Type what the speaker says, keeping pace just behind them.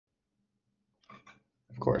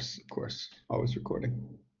Of course, always recording.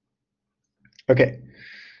 Okay,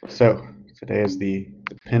 so today is the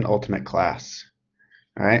penultimate class,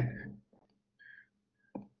 all right?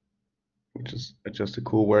 Which is just a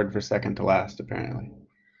cool word for second to last, apparently.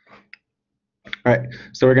 All right,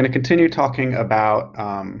 so we're going to continue talking about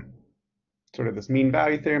sort of this mean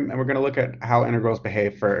value theorem, and we're going to look at how integrals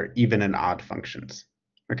behave for even and odd functions.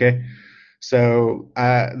 Okay, so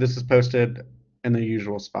this is posted in the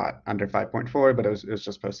usual spot under 5.4, but it was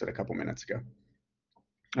just posted a couple minutes ago.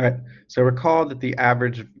 All right, so recall that the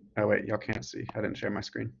average, oh wait, y'all can't see, I didn't share my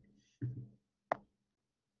screen.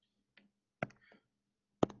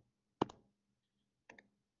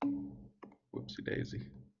 Whoopsie daisy.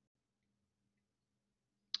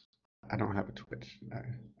 I don't have a Twitch,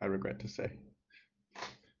 I regret to say.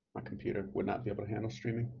 My computer would not be able to handle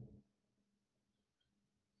streaming.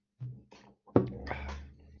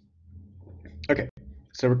 Okay,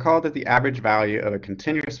 so recall that the average value of a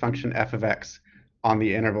continuous function f of x on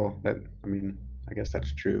the interval that, I guess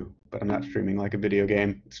that's true, but I'm not streaming like a video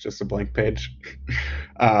game. It's just a blank page.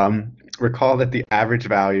 Recall that the average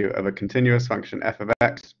value of a continuous function f of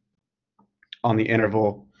x on the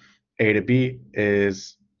interval a to b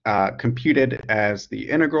is computed as the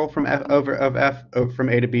integral from f from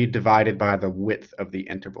a to b divided by the width of the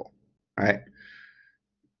interval. All right.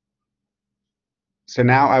 So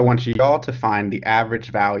now I want you all to find the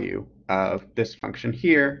average value of this function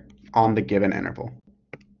here on the given interval.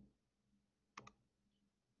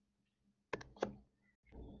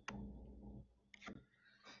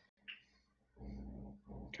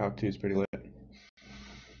 Calc 2 is pretty lit,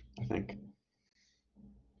 I think.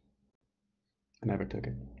 I never took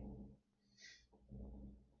it.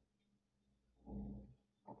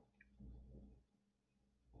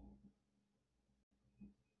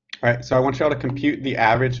 All right, so I want you all to compute the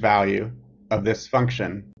average value of this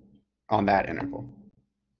function on that interval.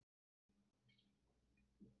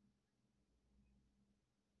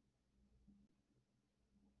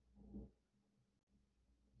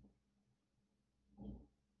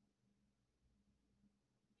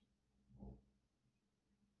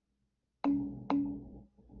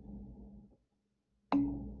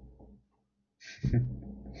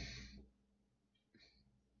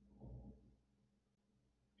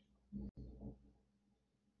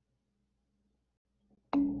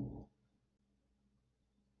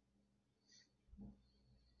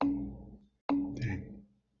 Dang.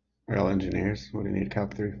 We're all engineers. What do you need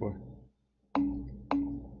Calc 3 for?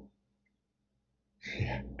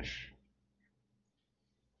 Yeah.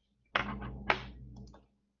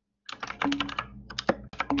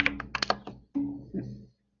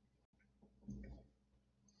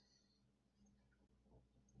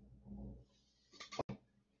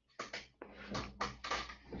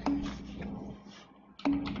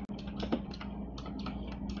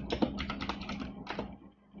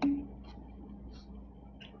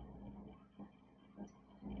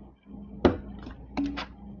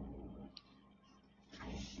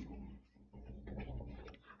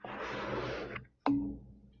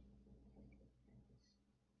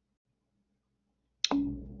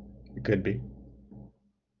 It could be.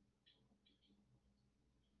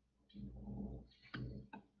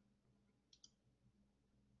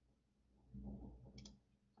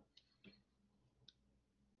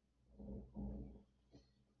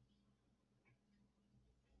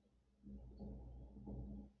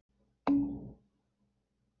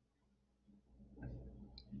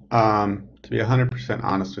 To be 100%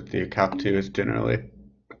 honest with you, Calc 2 is generally,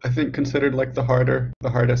 I think, considered like the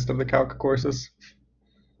hardest of the calc courses.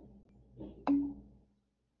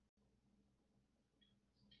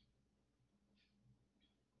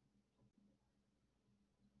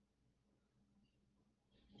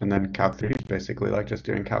 And then Calc 3 is basically like just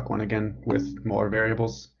doing Calc 1 again with more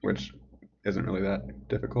variables, which isn't really that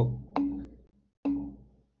difficult.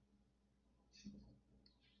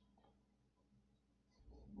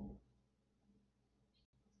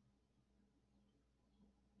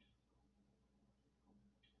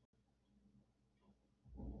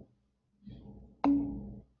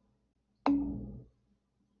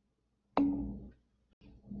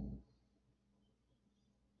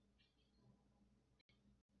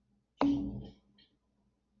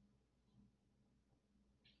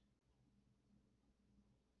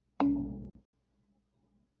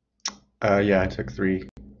 Yeah, I took 3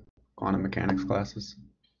 quantum mechanics classes.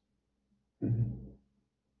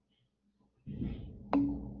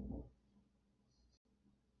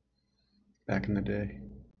 Back in the day.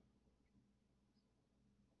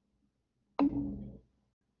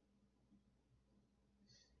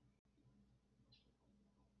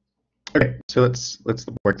 Okay, so let's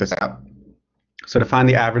work this out. So to find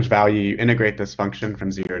the average value, you integrate this function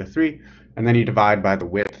from 0 to 3, and then you divide by the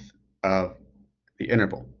width of the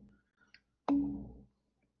interval.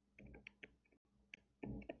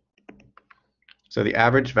 So the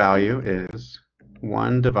average value is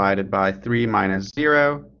 1 divided by 3 minus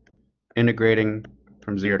 0, integrating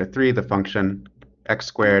from 0 to 3 the function x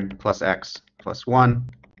squared plus x plus 1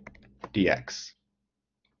 dx.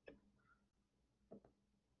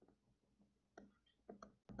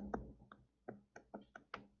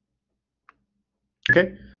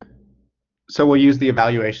 Okay, so we'll use the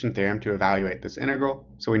evaluation theorem to evaluate this integral.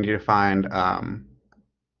 So we need to find an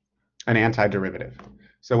antiderivative.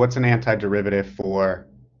 So what's an antiderivative for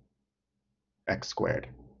x squared?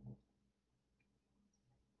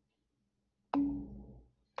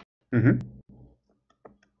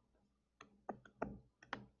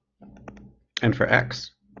 And for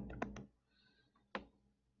x?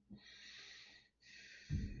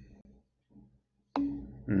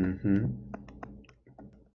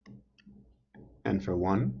 And for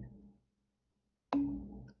 1?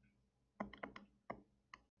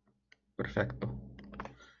 Perfecto.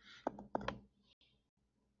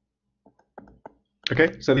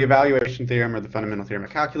 Okay, so the evaluation theorem, or the fundamental theorem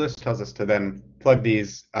of calculus, tells us to then plug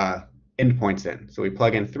these endpoints in. So we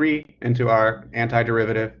plug in 3 into our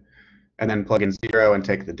antiderivative, and then plug in 0 and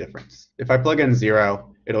take the difference. If I plug in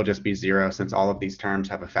 0, it'll just be 0 since all of these terms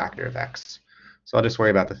have a factor of x. So I'll just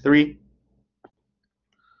worry about the 3.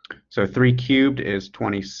 So 3 cubed is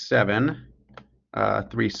 27.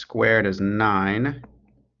 3 squared is 9.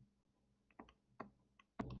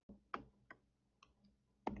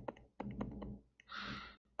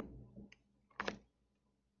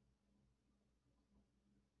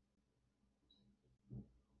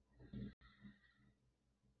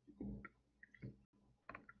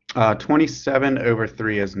 Uh, 27 over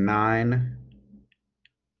 3 is 9.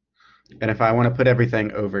 And if I want to put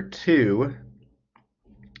everything over 2,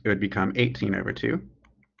 it would become 18 over 2.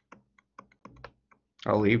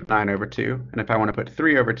 I'll leave 9 over 2. And if I want to put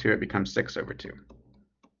 3 over 2, it becomes 6 over 2.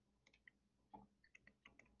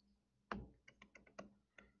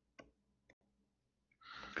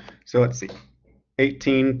 So let's see.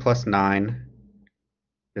 18 plus 9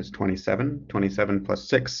 is 27. 27 plus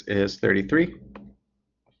 6 is 33.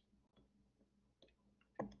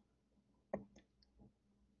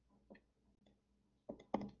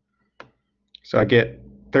 So I get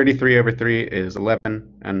 33 over 3 is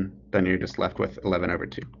 11, and then you're just left with 11 over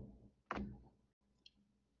 2,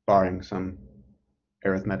 barring some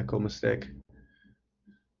arithmetical mistake.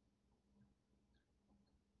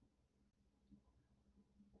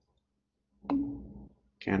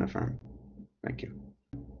 Can affirm. Thank you.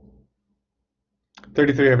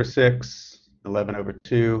 33 over 6, 11 over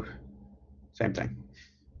 2, same thing.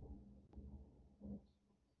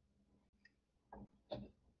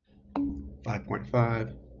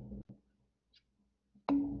 .5.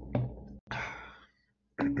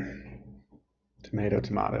 Tomato,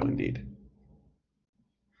 tomato, indeed.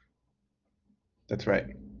 That's right.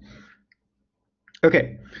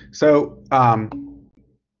 Okay, so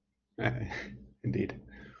indeed.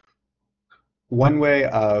 One way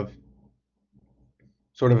of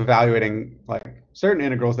sort of evaluating like certain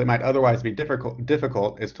integrals that might otherwise be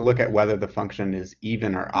difficult is to look at whether the function is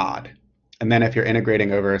even or odd. And then if you're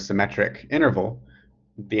integrating over a symmetric interval,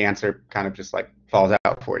 the answer kind of just like falls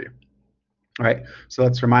out for you. All right, so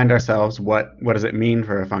let's remind ourselves what does it mean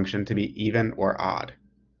for a function to be even or odd?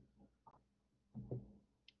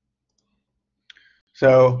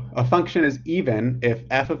 So a function is even if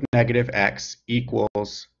f of negative x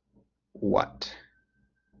equals what?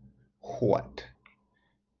 What?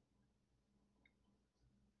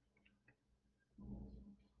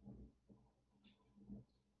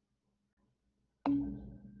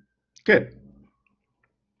 Good.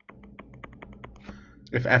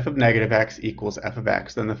 If f of negative x equals f of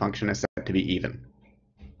x, then the function is said to be even.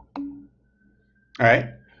 All right.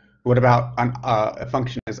 What about a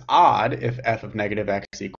function is odd if f of negative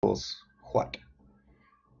x equals what?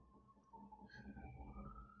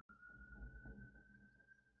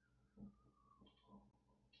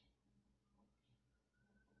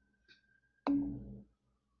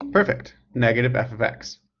 Perfect. Negative f of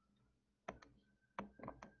x.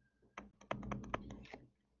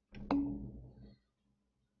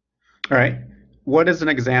 All right. What is an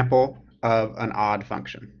example of an odd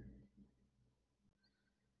function?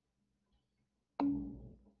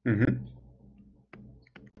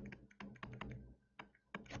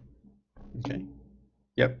 Okay.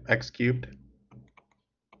 Yep, x cubed.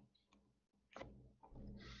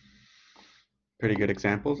 Pretty good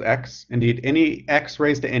examples. X, indeed, any x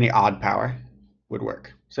raised to any odd power would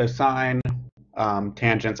work. So sine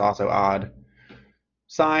tangent's also odd.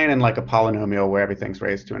 Sine and like a polynomial where everything's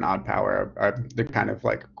raised to an odd power are the kind of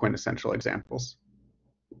like quintessential examples.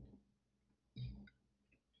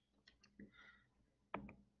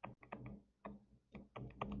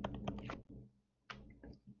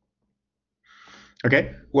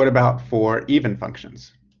 Okay, what about for even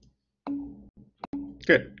functions?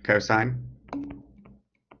 Good, cosine.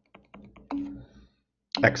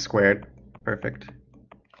 X squared, perfect.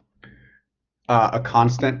 A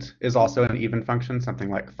constant is also an even function, something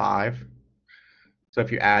like 5. So if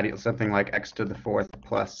you add something like x to the 4th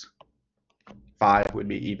plus 5 would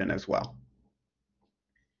be even as well.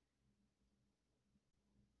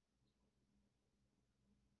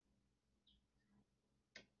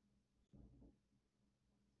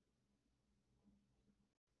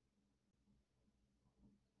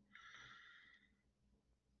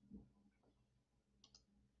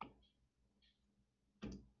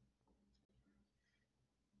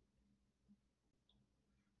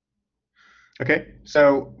 Okay,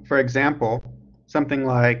 so for example, something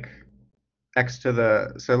like x to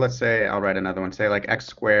the, so let's say, I'll write another one, say like x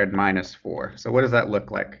squared minus 4. So what does that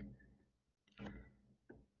look like?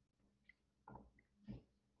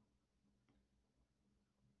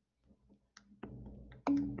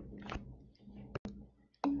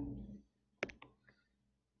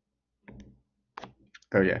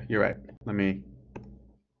 Oh yeah, you're right.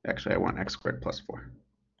 Actually I want x squared plus 4.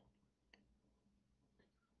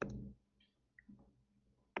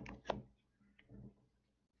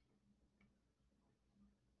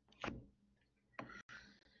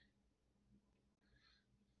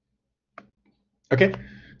 Okay,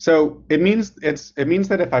 so it means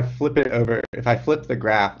that if I flip the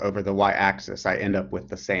graph over the y-axis, I end up with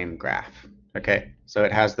the same graph. Okay, so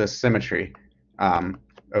it has this symmetry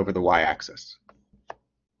over the y-axis.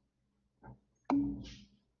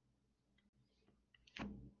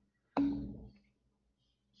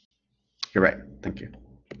 You're right. Thank you.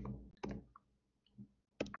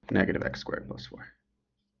 Negative x squared plus 4.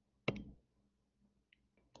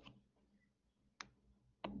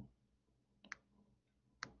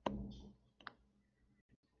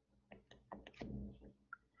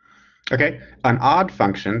 Okay, an odd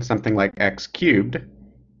function, something like x cubed,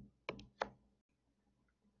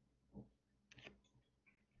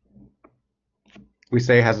 we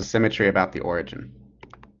say has a symmetry about the origin.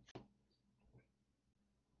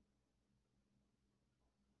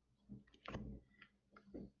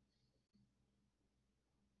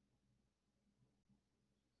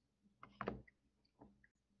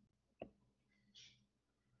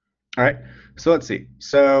 All right, so let's see.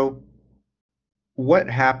 So what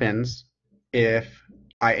happens if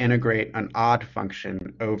I integrate an odd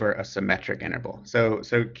function over a symmetric interval? So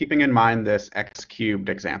keeping in mind this x cubed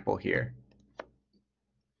example here.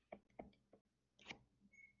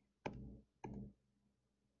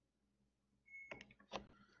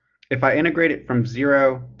 If I integrate it from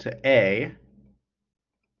 0 to a,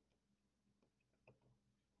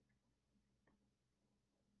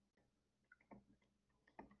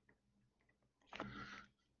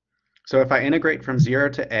 so if I integrate from 0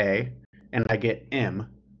 to a and I get m,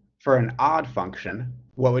 for an odd function,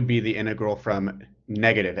 what would be the integral from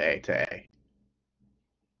negative a to a?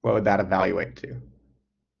 What would that evaluate to?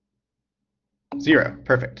 0,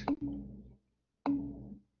 perfect.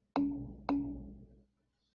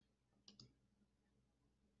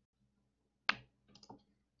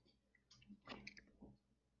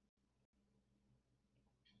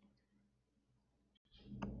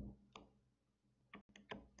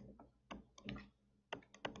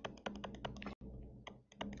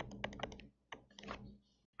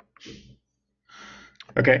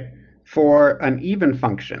 Okay, for an even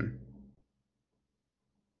function,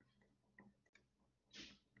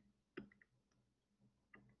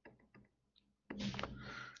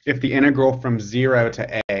 if the integral from 0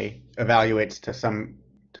 to a evaluates to some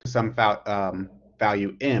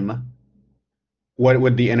value m, what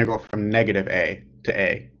would the integral from negative a to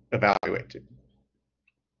a evaluate to?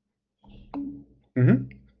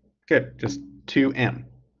 Good, just 2m.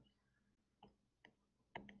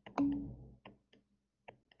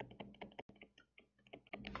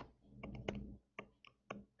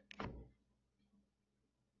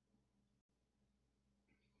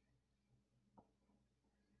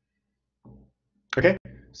 Okay,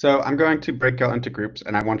 so I'm going to break y'all into groups,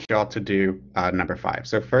 and I want y'all to do number 5.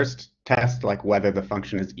 So first, test like whether the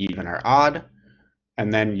function is even or odd,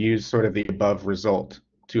 and then use sort of the above result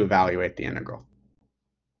to evaluate the integral.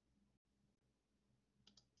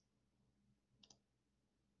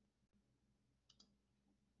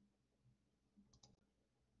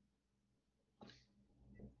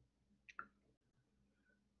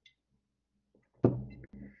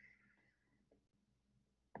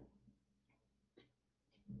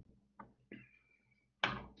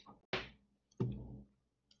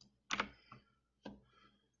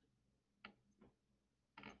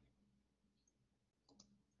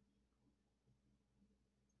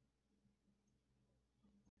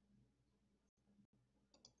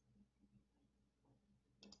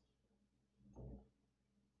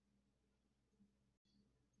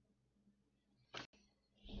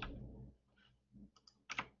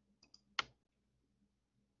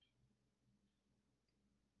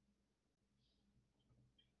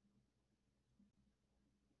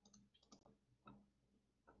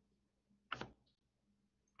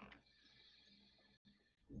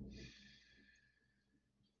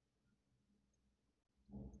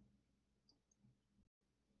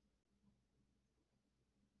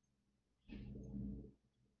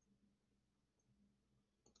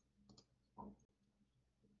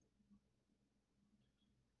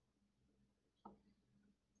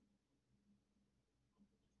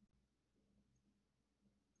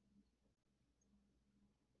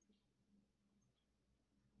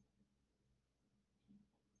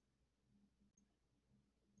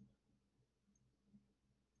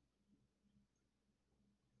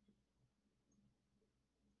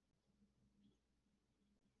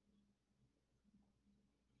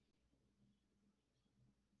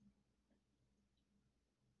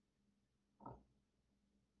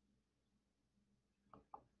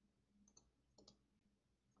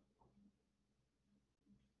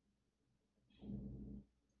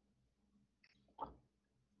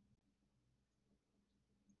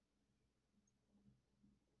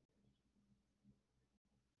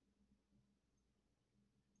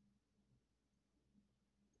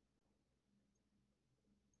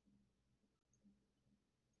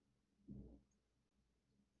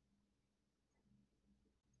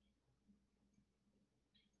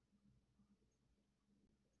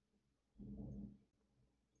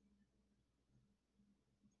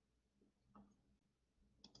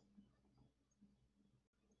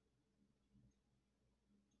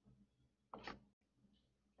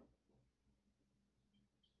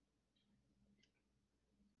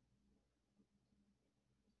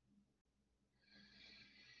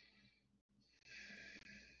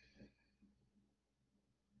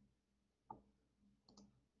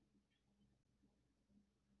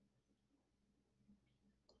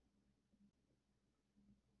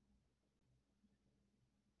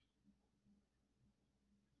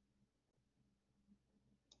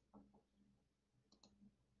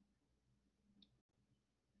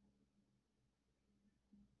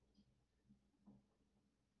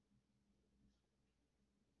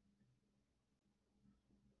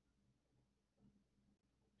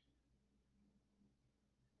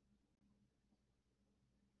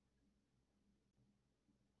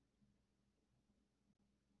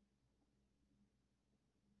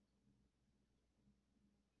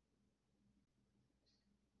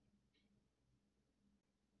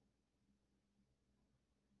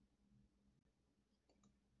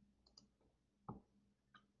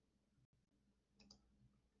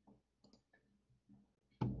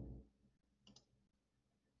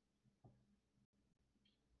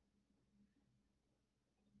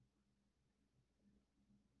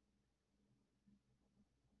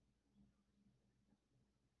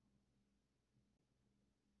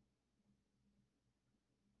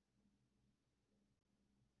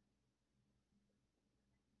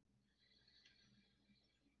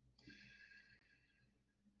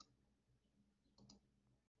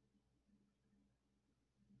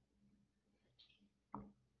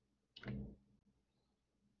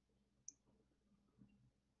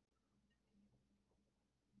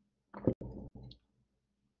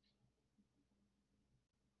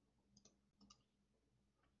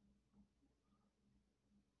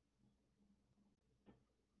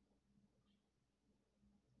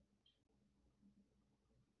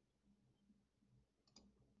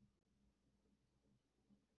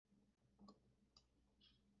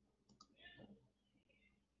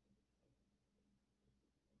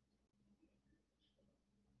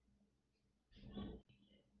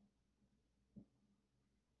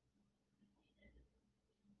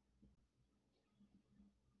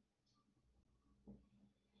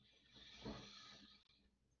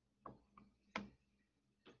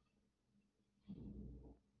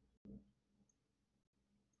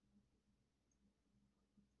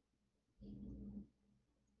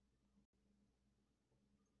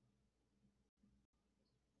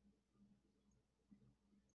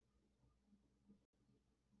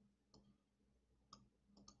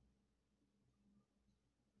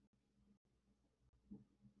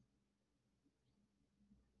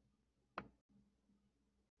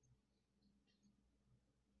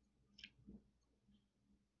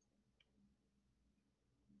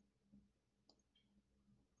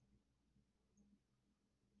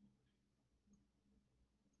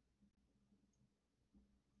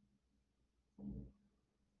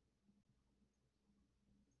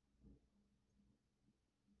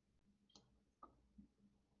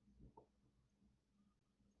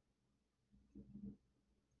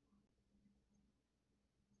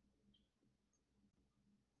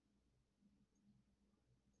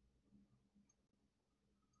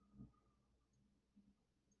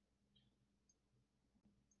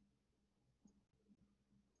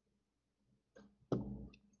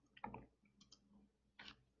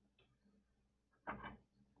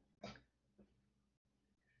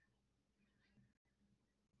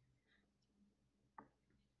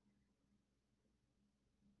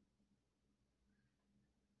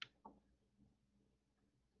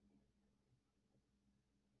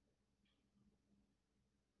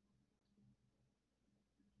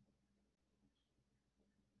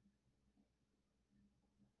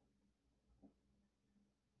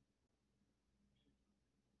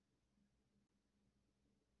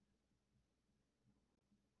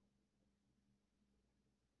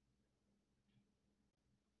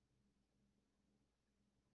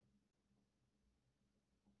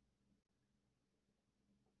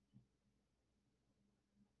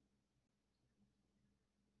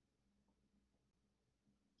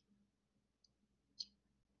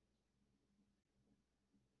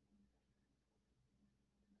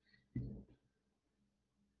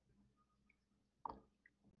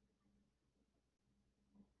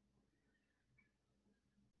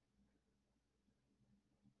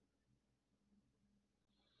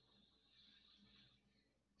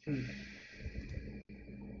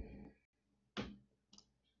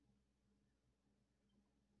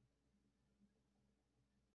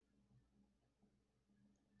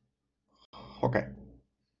 Okay.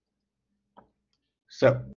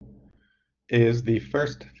 So is the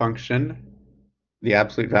first function the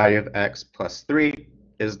absolute value of x plus 3?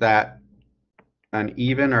 Is that an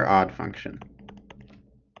even or odd function?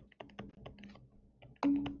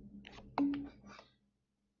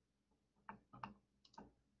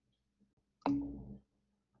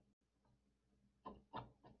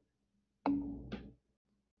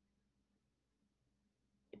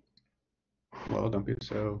 Well, don't be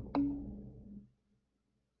so...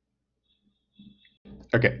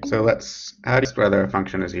 Okay, so how do you test whether a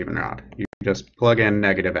function is even or odd? You just plug in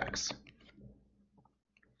negative x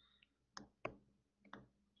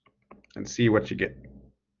and see what you get.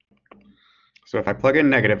 So if I plug in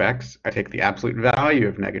negative x, I take the absolute value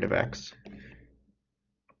of negative x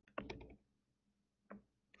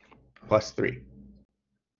plus 3.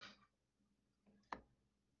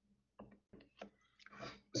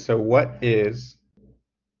 So what is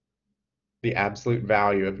the absolute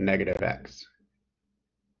value of negative x?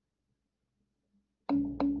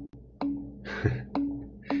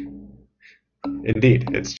 Indeed,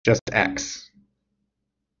 it's just x.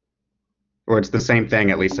 Or it's the same thing,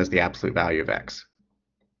 at least, as the absolute value of x.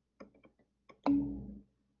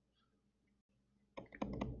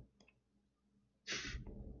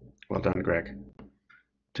 Well done, Greg.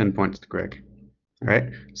 10 points to Greg. All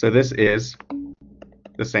right, so this is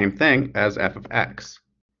the same thing as f of x.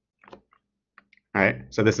 All right,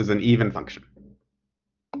 so this is an even function.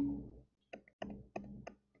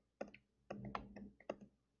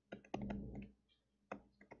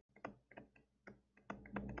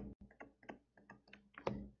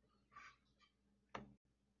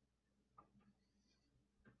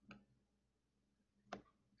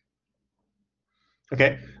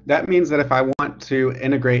 Okay, that means that if I want to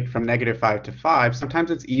integrate from -5 to 5, sometimes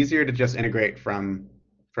it's easier to just integrate from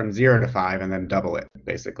 0 to 5 and then double it,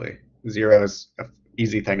 basically. 0 is an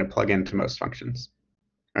easy thing to plug into most functions.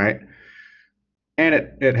 All right, and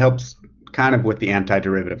it helps kind of with the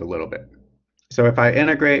antiderivative a little bit. So if I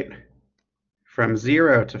integrate from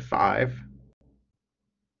 0 to 5,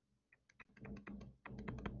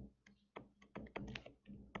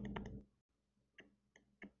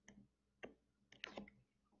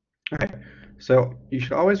 okay, so you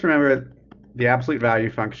should always remember the absolute value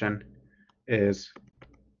function is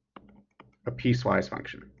a piecewise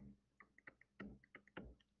function.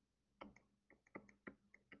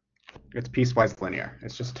 It's piecewise linear.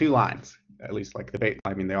 It's just 2 lines, at least like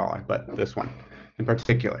I mean, they all are, but this one in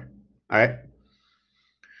particular. All right.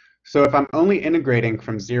 So if I'm only integrating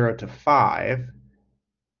from 0 to 5,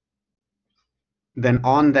 then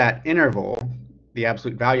on that interval, the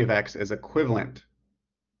absolute value of x is equivalent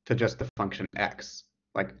to just the function x.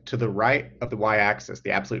 Like to the right of the y-axis,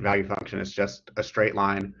 the absolute value function is just a straight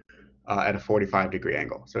line at a 45-degree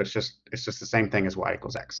angle. So it's just the same thing as y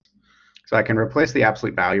equals x. So I can replace the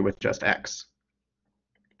absolute value with just x.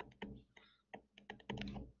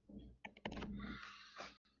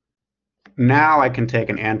 Now I can take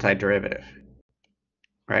an antiderivative,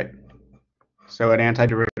 right? So an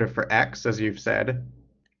antiderivative for x, as you've said,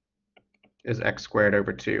 is x squared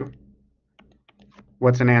over 2.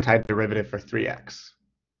 what's an antiderivative for 3x?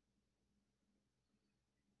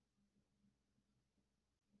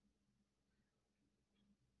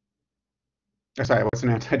 Oh, sorry, what's an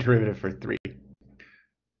antiderivative for 3?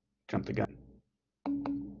 Jump the gun.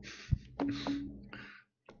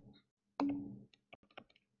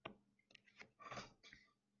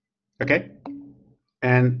 Okay,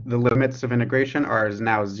 and the limits of integration are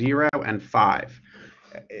now 0 and 5.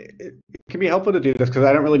 It can be helpful to do this because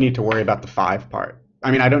I don't really need to worry about the 5 part. I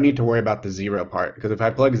mean, I don't need to worry about the 0 part because if I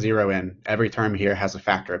plug 0 in, every term here has a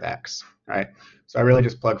factor of x, right? So I really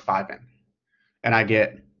just plug 5 in, and I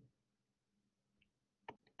get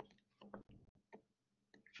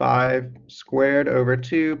 5 squared over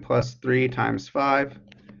 2 plus 3 times 5.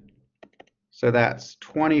 So that's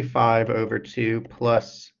 25 over 2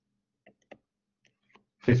 plus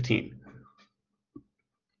 15.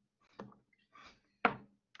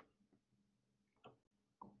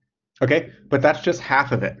 Okay, but that's just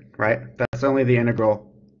half of it, right? That's only the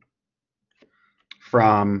integral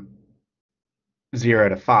from 0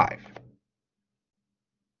 to 5.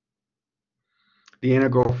 The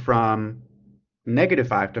integral from negative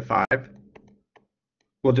 5 to 5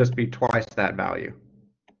 will just be twice that value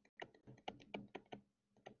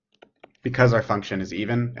because our function is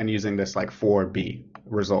even and using this like 4b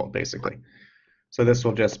result, basically. So this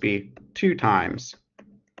will just be 2 times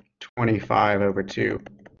 25 over 2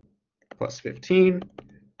 plus 15,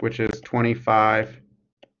 which is 25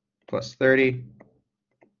 plus 30,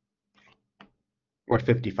 or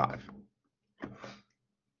 55.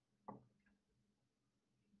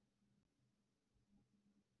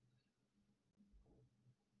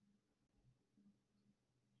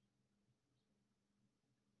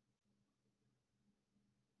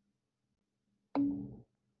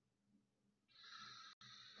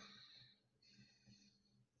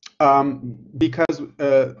 Because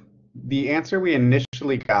the answer we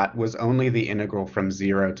initially got was only the integral from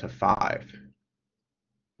 0 to 5.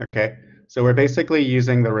 Okay, so we're basically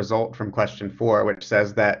using the result from question 4, which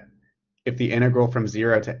says that if the integral from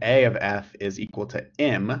 0 to a of f is equal to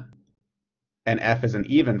m, and f is an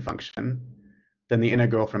even function, then the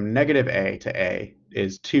integral from negative a to a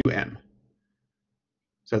is 2m.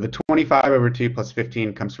 So the 25 over 2 plus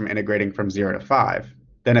 15 comes from integrating from 0 to 5.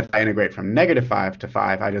 Then if I integrate from negative 5 to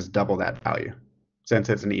 5, I just double that value, since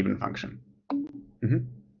it's an even function.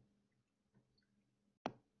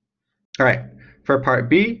 All right, for part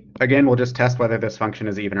B, again, we'll just test whether this function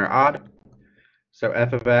is even or odd. So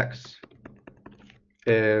f of x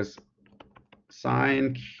is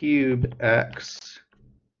sine cubed x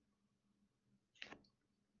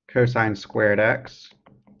cosine squared x.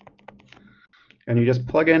 And you just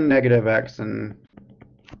plug in negative x and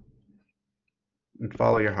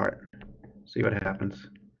follow your heart. See what happens.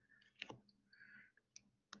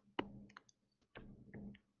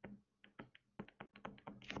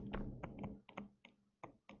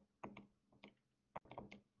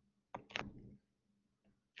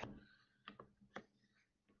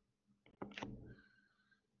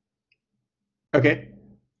 Okay.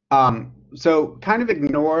 So kind of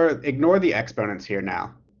ignore the exponents here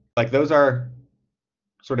now. Like those are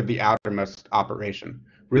sort of the outermost operation.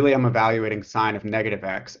 Really, I'm evaluating sine of negative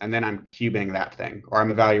x, and then I'm cubing that thing. Or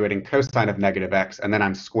I'm evaluating cosine of negative x, and then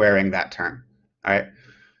I'm squaring that term. All right.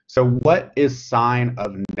 So what is sine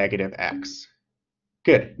of negative x?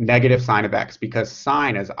 Good, negative sine of x, because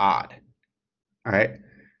sine is odd. All right.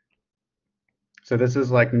 So this is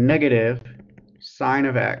like negative sine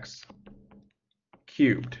of x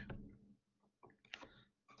cubed.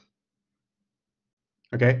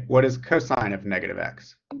 Okay, what is cosine of negative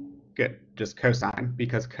x? Good, just cosine,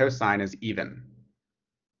 because cosine is even.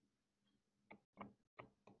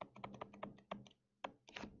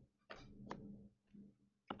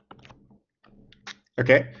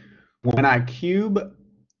 Okay, when I cube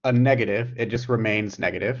a negative, it just remains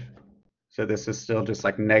negative. So this is still just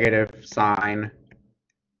like negative sine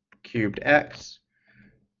cubed x.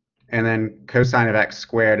 And then cosine of x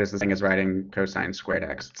squared is the same as writing cosine squared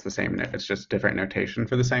x. It's the same, it's just different notation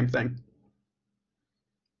for the same thing.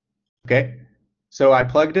 Okay, so I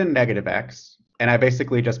plugged in negative x, and I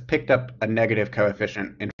basically just picked up a negative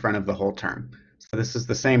coefficient in front of the whole term. So this is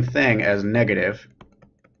the same thing as negative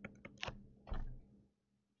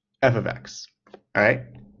f of x, all right?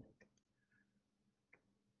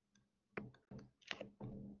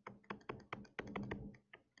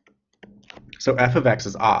 So f of x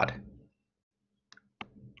is odd.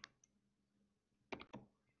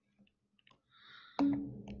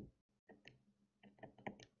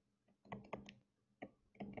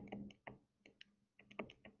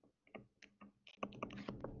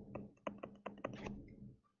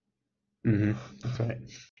 That's right.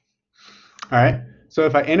 All right. So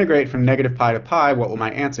if I integrate from negative pi to pi, what will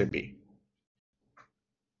my answer be?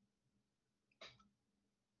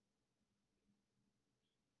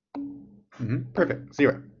 Perfect.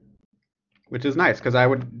 0. Which is nice because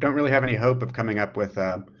don't really have any hope of coming up with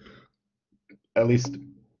at least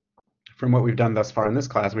from what we've done thus far in this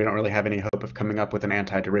class, we don't really have any hope of coming up with an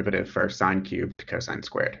antiderivative for sine cubed cosine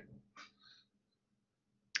squared.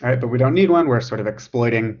 All right, but we don't need one. We're sort of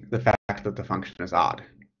exploiting the fact that the function is odd.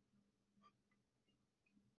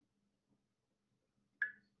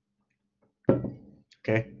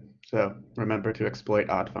 Okay, so remember to exploit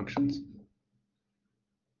odd functions.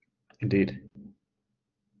 Indeed.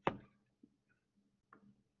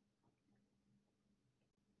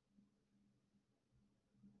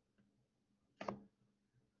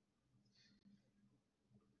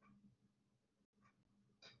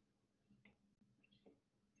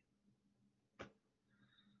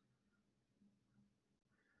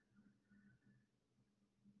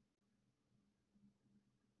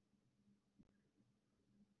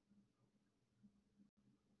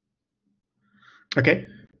 Okay,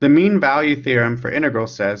 the mean value theorem for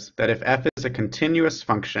integrals says that if f is a continuous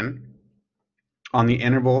function on the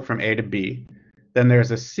interval from a to b, then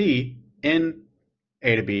there's a c in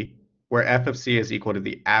a to b where f of c is equal to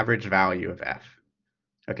the average value of f.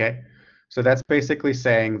 Okay, so that's basically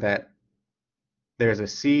saying that there's a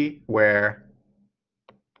c where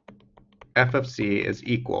f of c is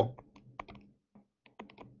equal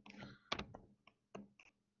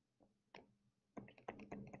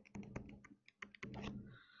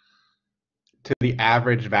to the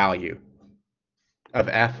average value of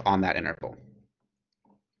f on that interval.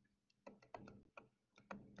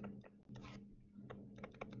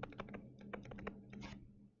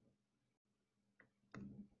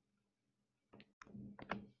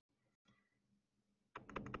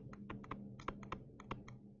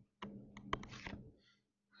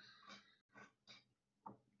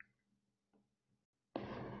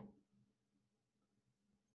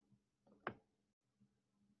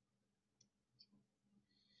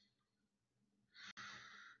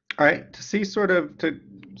 All right, to see sort of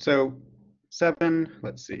so 7,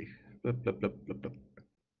 let's see.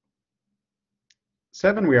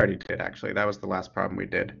 7 we already did actually. That was the last problem we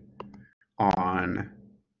did on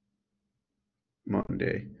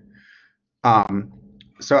Monday.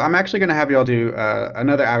 So I'm actually going to have y'all do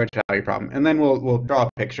another average value problem, and then we'll draw a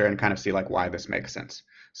picture and kind of see like why this makes sense.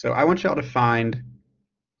 So I want y'all to find,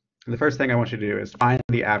 the first thing I want you to do is find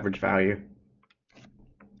the average value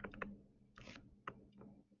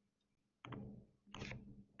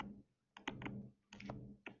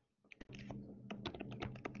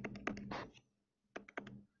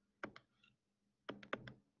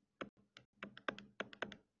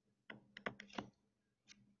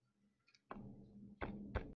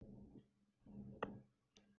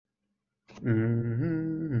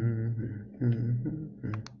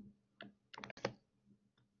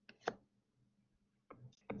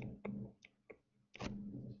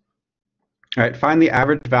All right, find the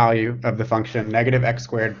average value of the function negative x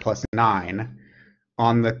squared plus 9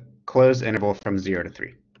 on the closed interval from 0 to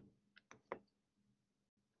 3.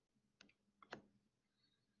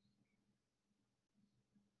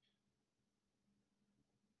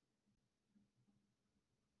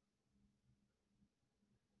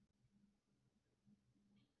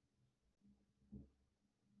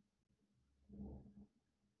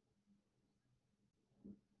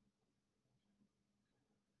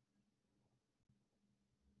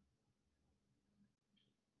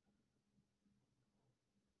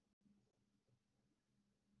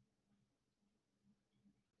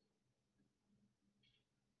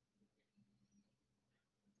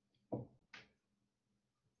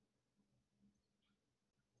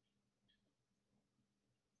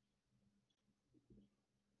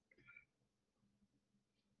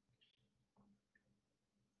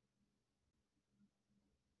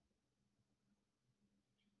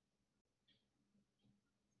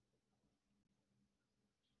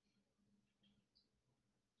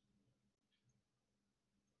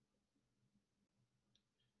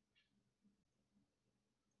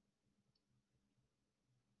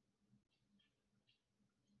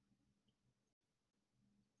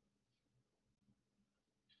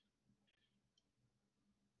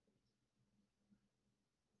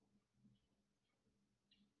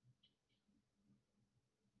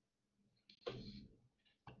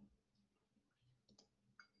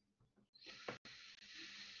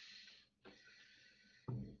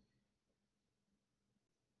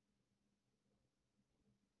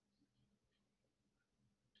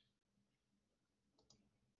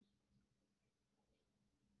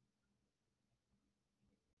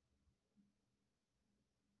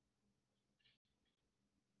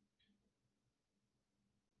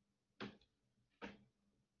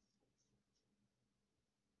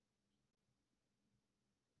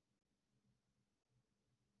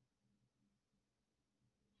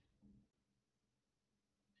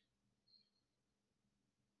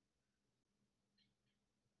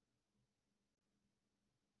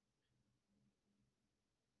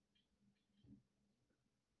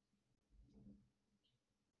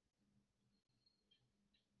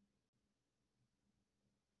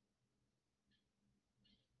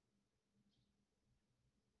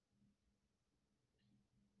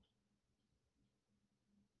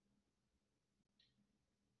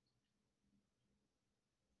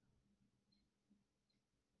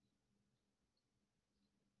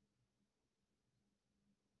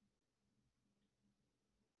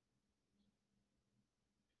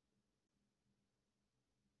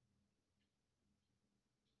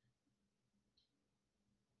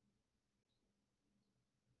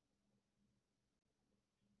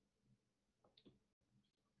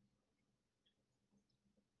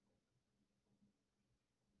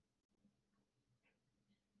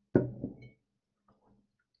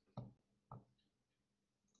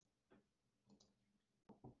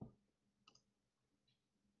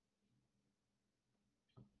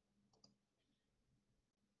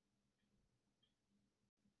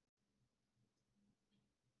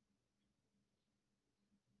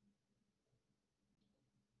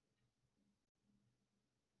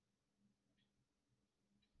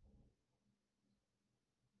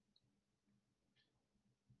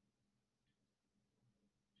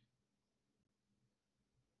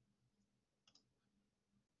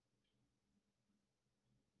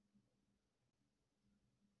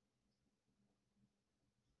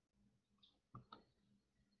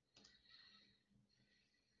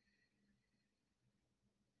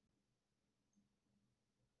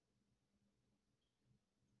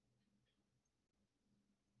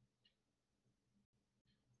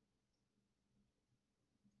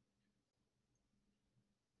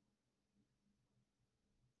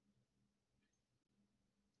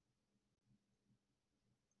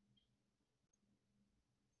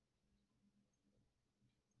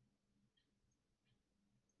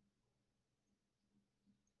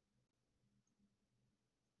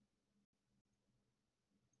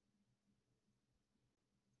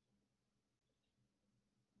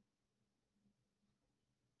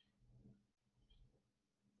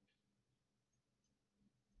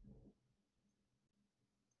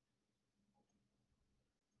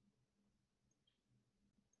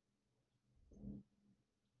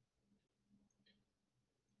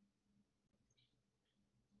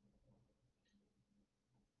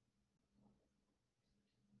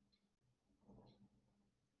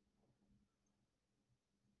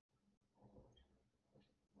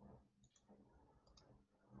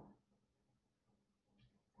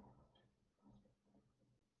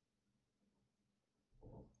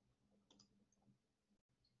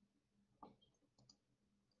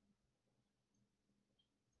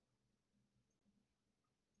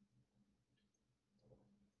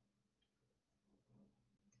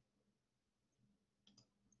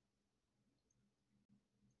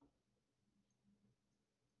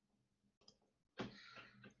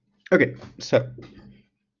 Okay, so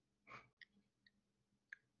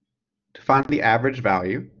to find the average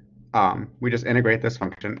value, we just integrate this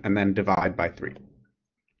function and then divide by 3.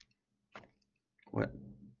 What?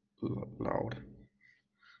 Lord.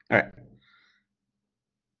 All right.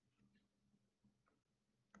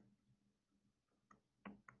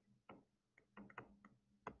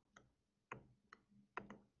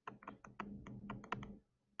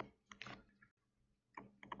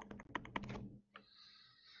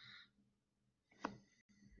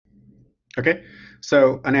 Okay,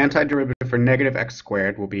 so an antiderivative for negative x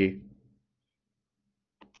squared will be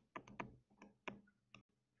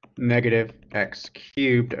negative x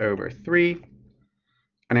cubed over 3.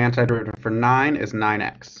 An antiderivative for 9 is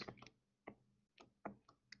 9x.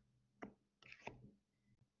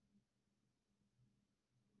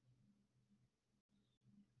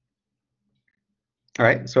 All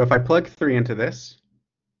right, so if I plug 3 into this,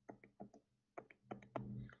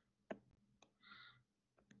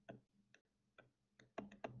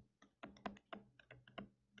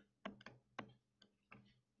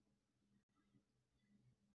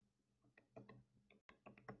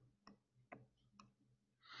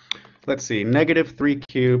 let's see, negative 3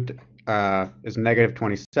 cubed is negative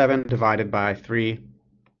 27, divided by 3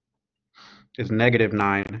 is negative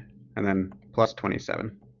 9, and then plus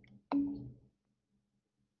 27.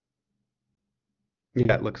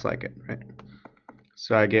 Yeah, it looks like it, right?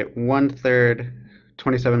 So I get 1/3,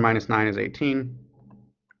 27 minus 9 is 18,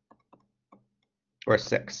 or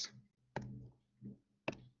 6.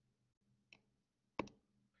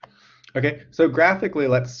 Okay, so graphically,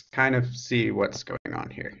 let's kind of see what's going on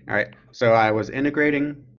here. All right, so I was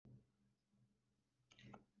integrating.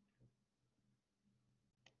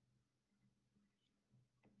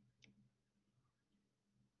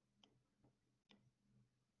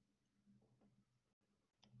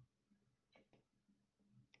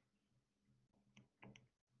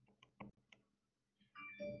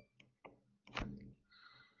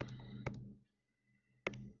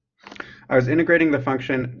 I was integrating the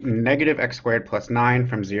function negative x squared plus 9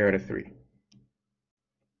 from 0 to 3.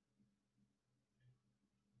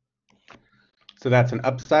 So that's an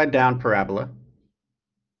upside down parabola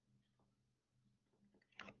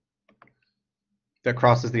that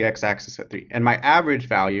crosses the x-axis at 3. And my average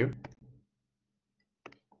value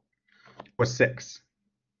was 6.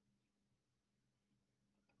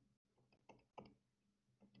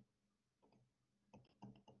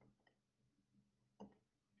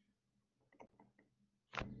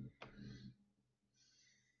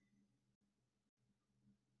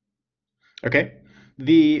 Okay,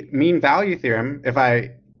 the mean value theorem, if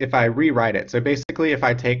I rewrite it, so basically if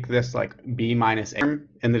I take this like b minus a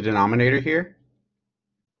in the denominator here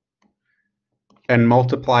and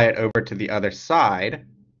multiply it over to the other side,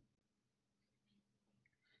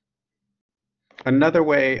 another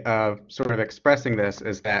way of sort of expressing this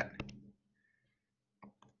is that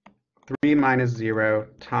 3 minus 0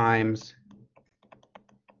 times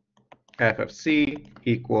f of c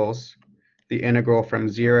equals the integral from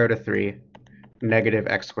 0 to 3 negative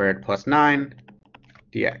x squared plus 9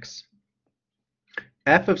 dx.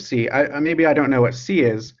 F of c, maybe I don't know what c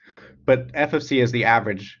is, but f of c is the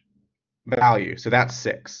average value, so that's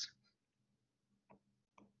 6.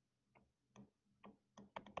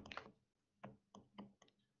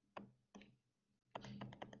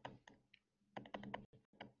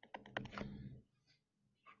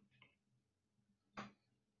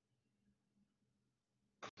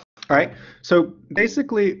 All right, so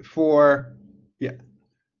basically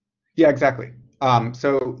yeah, exactly.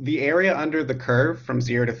 So the area under the curve from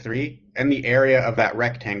 0 to 3 and the area of that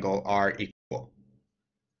rectangle are equal,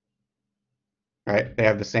 right? They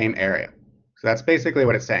have the same area. So that's basically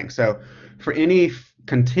what it's saying. So for any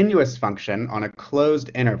continuous function on a closed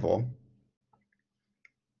interval,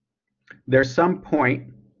 there's some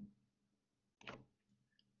point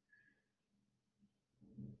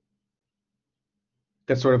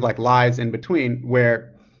that sort of like lies in between where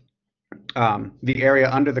the area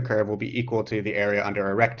under the curve will be equal to the area under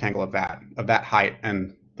a rectangle of that height,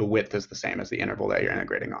 and the width is the same as the interval that you're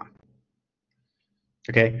integrating on.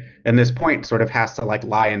 Okay, and this point sort of has to like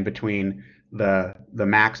lie in between the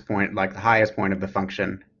max point, like the highest point of the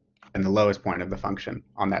function, and the lowest point of the function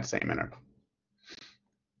on that same interval.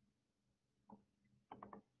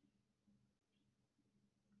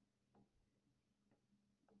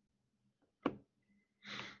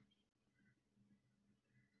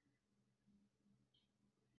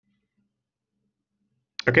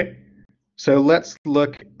 Okay, so let's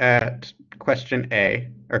look at question A,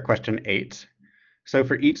 or question 8. So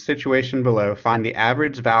for each situation below, find the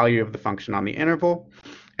average value of the function on the interval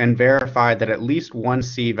and verify that at least one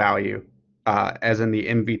C value, as in the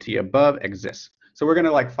MVT above, exists. So we're going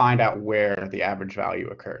to like find out where the average value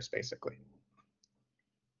occurs, basically.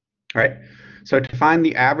 All right. So to find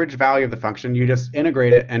the average value of the function, you just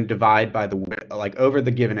integrate it and divide by the width, like over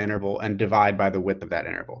the given interval, and divide by the width of that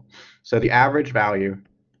interval. So the average value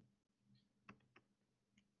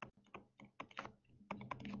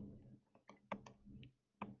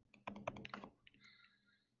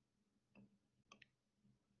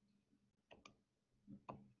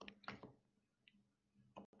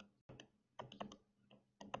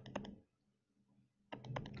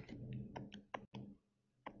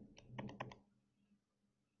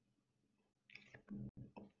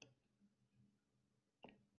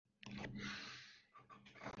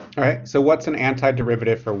All right, so what's an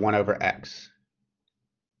antiderivative for 1 over x?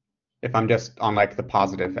 If I'm just on like the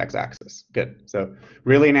positive x-axis. Good. So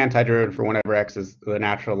really an antiderivative for 1 over x is the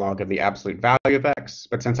natural log of the absolute value of x.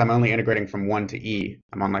 But since I'm only integrating from 1 to e,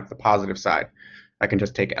 I'm on like the positive side. I can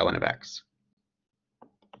just take ln of x.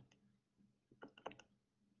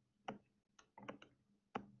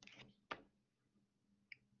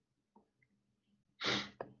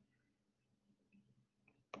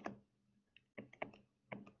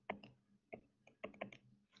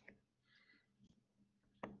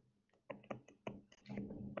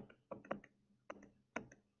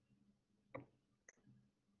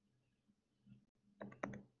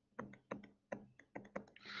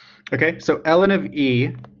 Okay, so ln of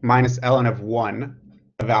e minus ln of 1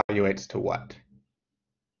 evaluates to what?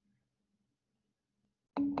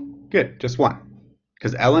 Good, just 1.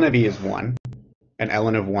 Because ln of e is 1, and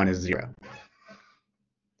ln of 1 is 0.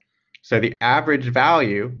 So the average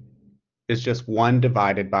value is just 1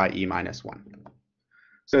 divided by e minus 1.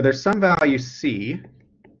 So there's some value c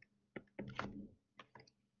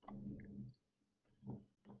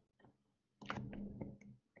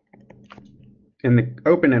in the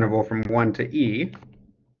open interval from 1 to e,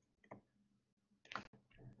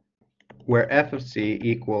 where f of c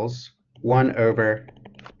equals 1 over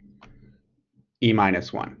e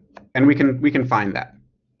minus 1. And we can find that.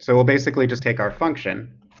 So we'll basically just take our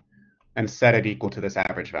function and set it equal to this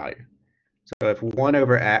average value. So if 1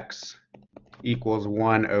 over x equals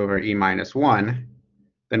 1 over e minus 1,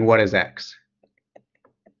 then what is x?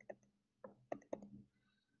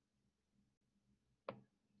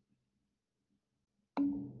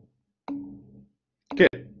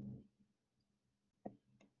 Good.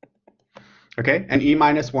 Okay, and e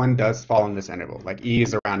minus 1 does fall in this interval. Like e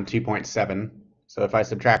is around 2.7. So if I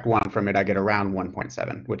subtract 1 from it, I get around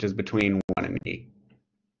 1.7, which is between 1 and e.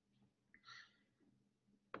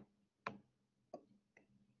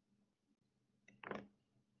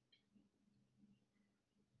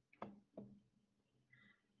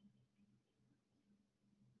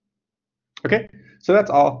 Okay, so that's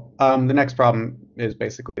all. The next problem is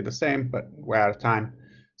basically the same, but we're out of time.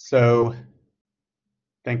 So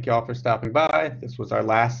thank you all for stopping by. This was our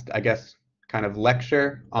last, I guess, kind of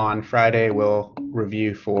lecture. On Friday, we'll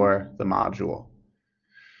review for the module.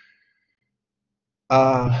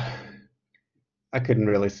 I couldn't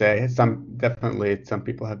really say. Definitely some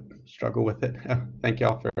people have struggled with it. Thank you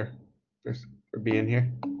all for being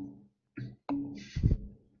here.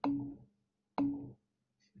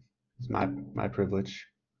 It's my privilege.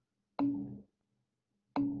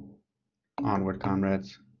 Onward,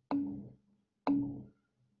 comrades.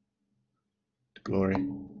 To glory.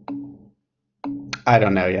 I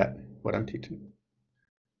don't know yet what I'm teaching.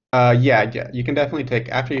 Yeah, you can definitely take,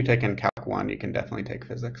 after you take in Calc 1, you can definitely take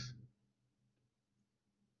physics.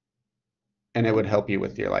 And it would help you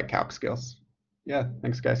with your like calc skills. Yeah,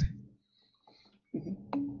 thanks guys.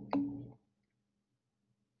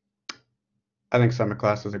 I think summer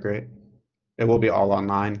classes are great. It will be all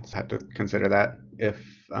online, so I have to consider that if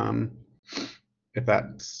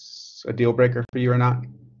that's a deal breaker for you or not.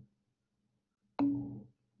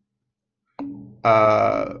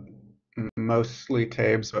 Mostly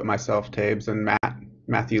Tabes, but myself, Tabes, and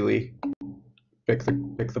Matthew Lee pick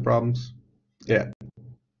the problems. Yeah.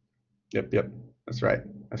 Yep. That's right,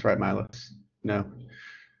 Milos. Know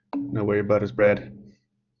where your butt is bred.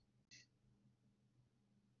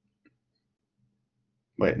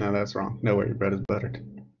 Wait, no, that's wrong. Know where your bread is buttered.